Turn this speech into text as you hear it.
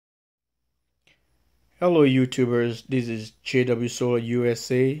Hello YouTubers, this is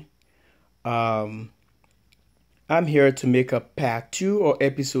jwsolarusa. I'm here to make a part 2 or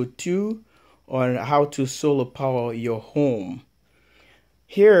episode 2 on how to solar power your home.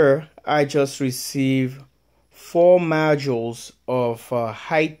 Here I just received 4 modules of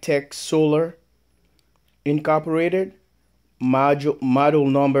HighTec Solar Incorporated. Model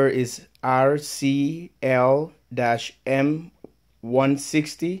number is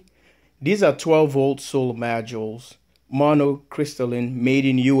RCL-M160. These are 12-volt solar modules, monocrystalline, made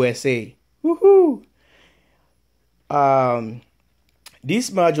in USA. Woohoo!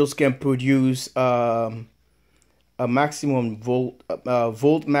 These modules can produce a maximum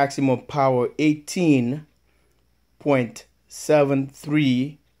volt maximum power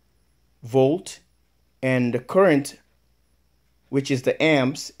 18.73 volt, and the current, which is the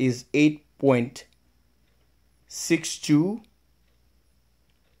amps, is 8.62.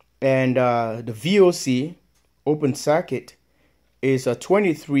 And the VOC, open circuit, is a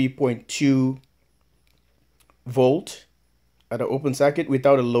 23.2 volt at the open circuit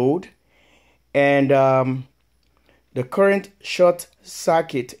without a load. And the current short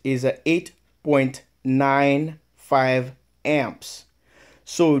circuit is a 8.95 amps.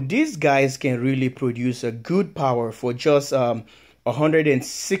 So these guys can really produce a good power for just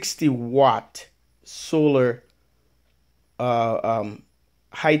 160 watt solar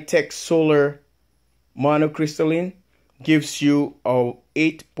HighTec Solar Monocrystalline gives you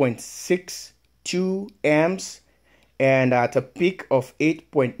 8.62 amps and at a peak of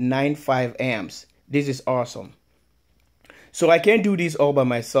 8.95 amps. This is awesome. So I can't do this all by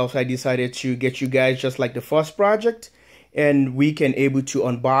myself. I decided to get you guys just like the first project, and we can able to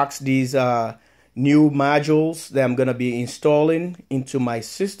unbox these new modules that I'm gonna be installing into my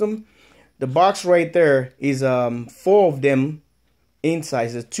system. The box right there is 4 of them inside.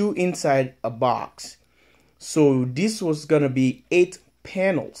 There's 2 inside a box. So this was gonna be 8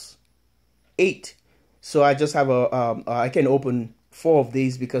 panels. 8. So I just have I can open 4 of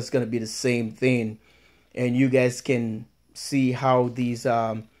these because it's gonna be the same thing, and you guys can see how these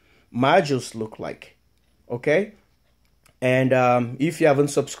modules look like. Okay, and if you haven't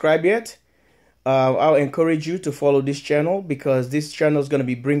subscribed yet, I'll encourage you to follow this channel, because this channel is gonna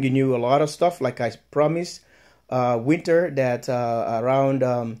be bringing you a lot of stuff like I promised. Winter, that around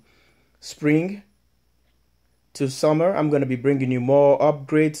spring to summer, I'm going to be bringing you more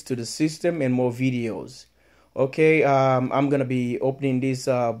upgrades to the system and more videos. Okay, I'm going to be opening these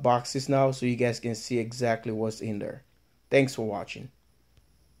boxes now so you guys can see exactly what's in there. Thanks for watching.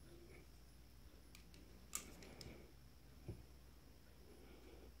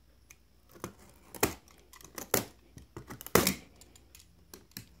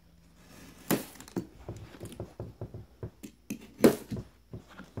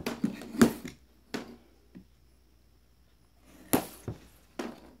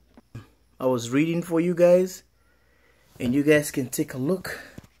 I was reading for you guys, and you guys can take a look.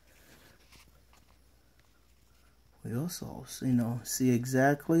 We also, see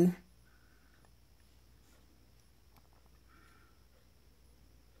exactly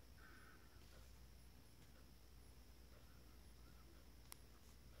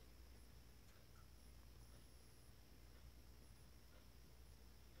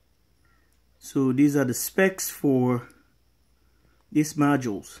so these are the specs for these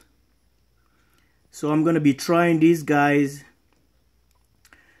modules. So I'm going to be trying these guys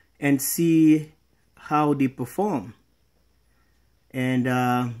and see how they perform. And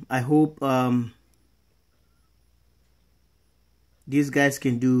I hope these guys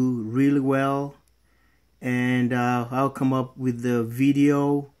can do really well. And I'll come up with the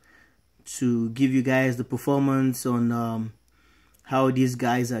video to give you guys the performance on how these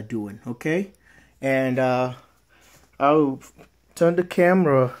guys are doing. Okay? And I'll turn the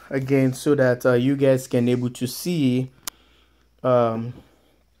camera again so that you guys can able to see how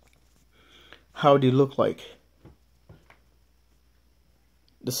they look like,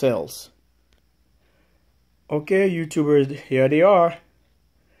 the cells. Okay, YouTubers, here they are.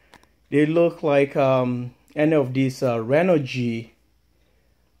 They look like any of these Renogy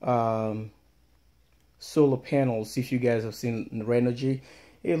solar panels. If you guys have seen Renogy,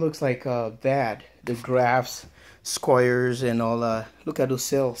 it looks like that, the graphs, squares and all. Look at those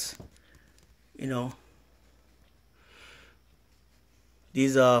cells.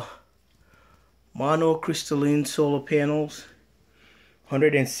 These are monocrystalline solar panels,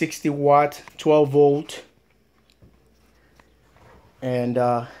 160 watt, 12 volt, and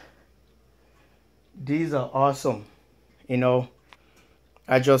these are awesome. I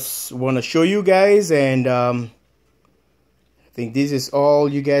just want to show you guys, and think this is all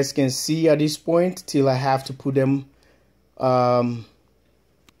you guys can see at this point till I have to put them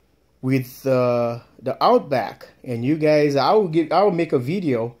with the Outback. And you guys, I'll make a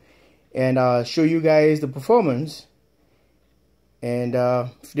video and show you guys the performance. And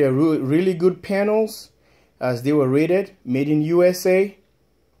they're really good panels, as they were rated, made in USA.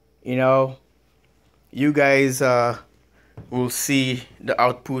 You know, you guys will see the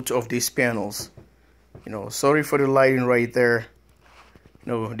output of these panels. You know, sorry for the lighting right there.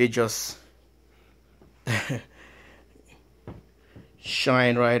 You know, they just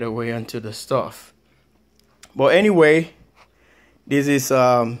shine right away onto the stuff. But anyway, this is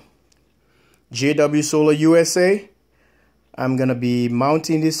JW Solar USA. I'm gonna be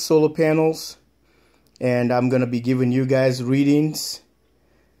mounting these solar panels, and I'm gonna be giving you guys readings.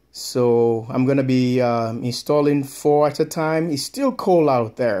 So I'm gonna be installing 4 at a time. It's still cold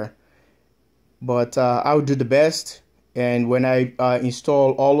out there, but I'll do the best. And when I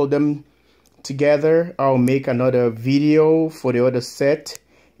install all of them together, I'll make another video for the other set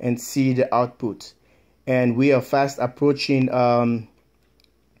and see the output. And we are fast approaching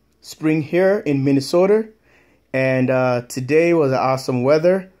spring here in Minnesota. And today was awesome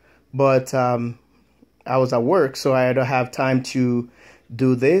weather, but I was at work, so I don't have time to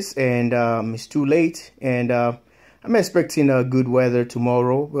do this, and it's too late. And I'm expecting a good weather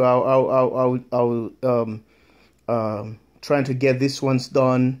tomorrow. I'll trying to get this ones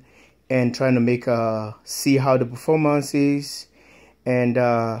done and trying to make see how the performance is, and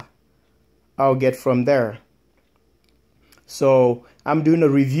I'll get from there. So I'm doing a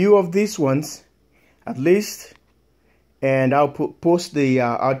review of these ones at least, and I'll post the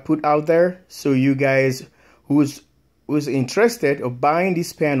output out there, so you guys who's interested of buying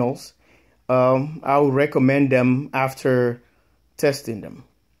these panels, I'll recommend them after testing them.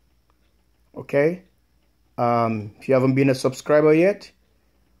 Okay, if you haven't been a subscriber yet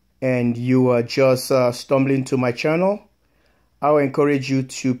and you are just stumbling to my channel, I'll encourage you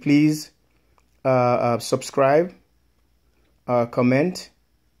to please subscribe, comment,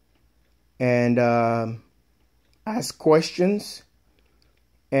 and ask questions,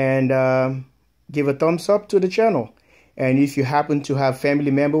 and give a thumbs up to the channel. And if you happen to have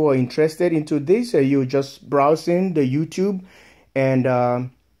family member who are interested into this, you're just browsing the YouTube and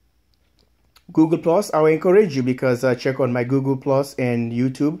Google Plus, I'll encourage you, because check on my Google Plus and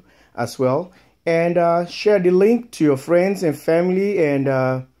YouTube as well, and share the link to your friends and family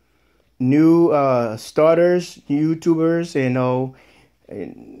and new starters, YouTubers, you know.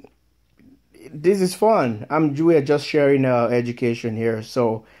 And this is fun. We're just sharing education here.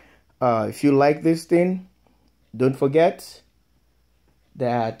 So if you like this thing, don't forget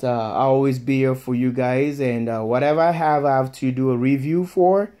that I'll always be here for you guys, and whatever I have to do a review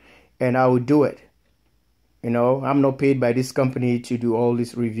for, and I will do it. You know, I'm not paid by this company to do all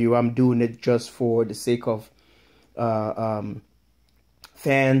this review. I'm doing it just for the sake of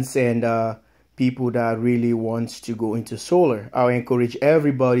fans and people that really wants to go into solar. I'll encourage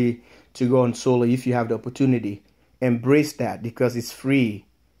everybody to go on solar if you have the opportunity. Embrace that, because it's free.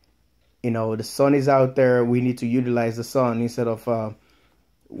 You know, the sun is out there. We need to utilize the sun instead of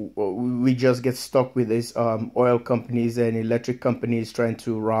we just get stuck with these oil companies and electric companies trying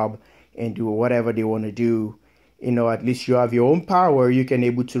to rob and do whatever they want to do. You know, at least you have your own power. You can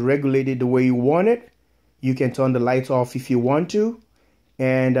able to regulate it the way you want it. You can turn the lights off if you want to.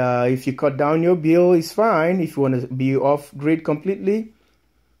 And if you cut down your bill, it's fine. If you want to be off grid completely,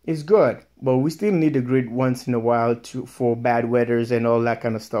 it's good. But we still need the grid once in a while for bad weathers and all that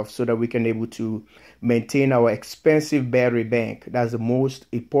kind of stuff, so that we can able to maintain our expensive battery bank. That's the most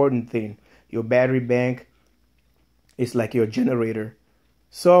important thing. Your battery bank is like your generator.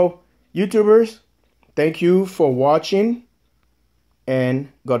 So, YouTubers, thank you for watching,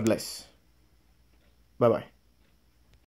 and God bless. Bye-bye.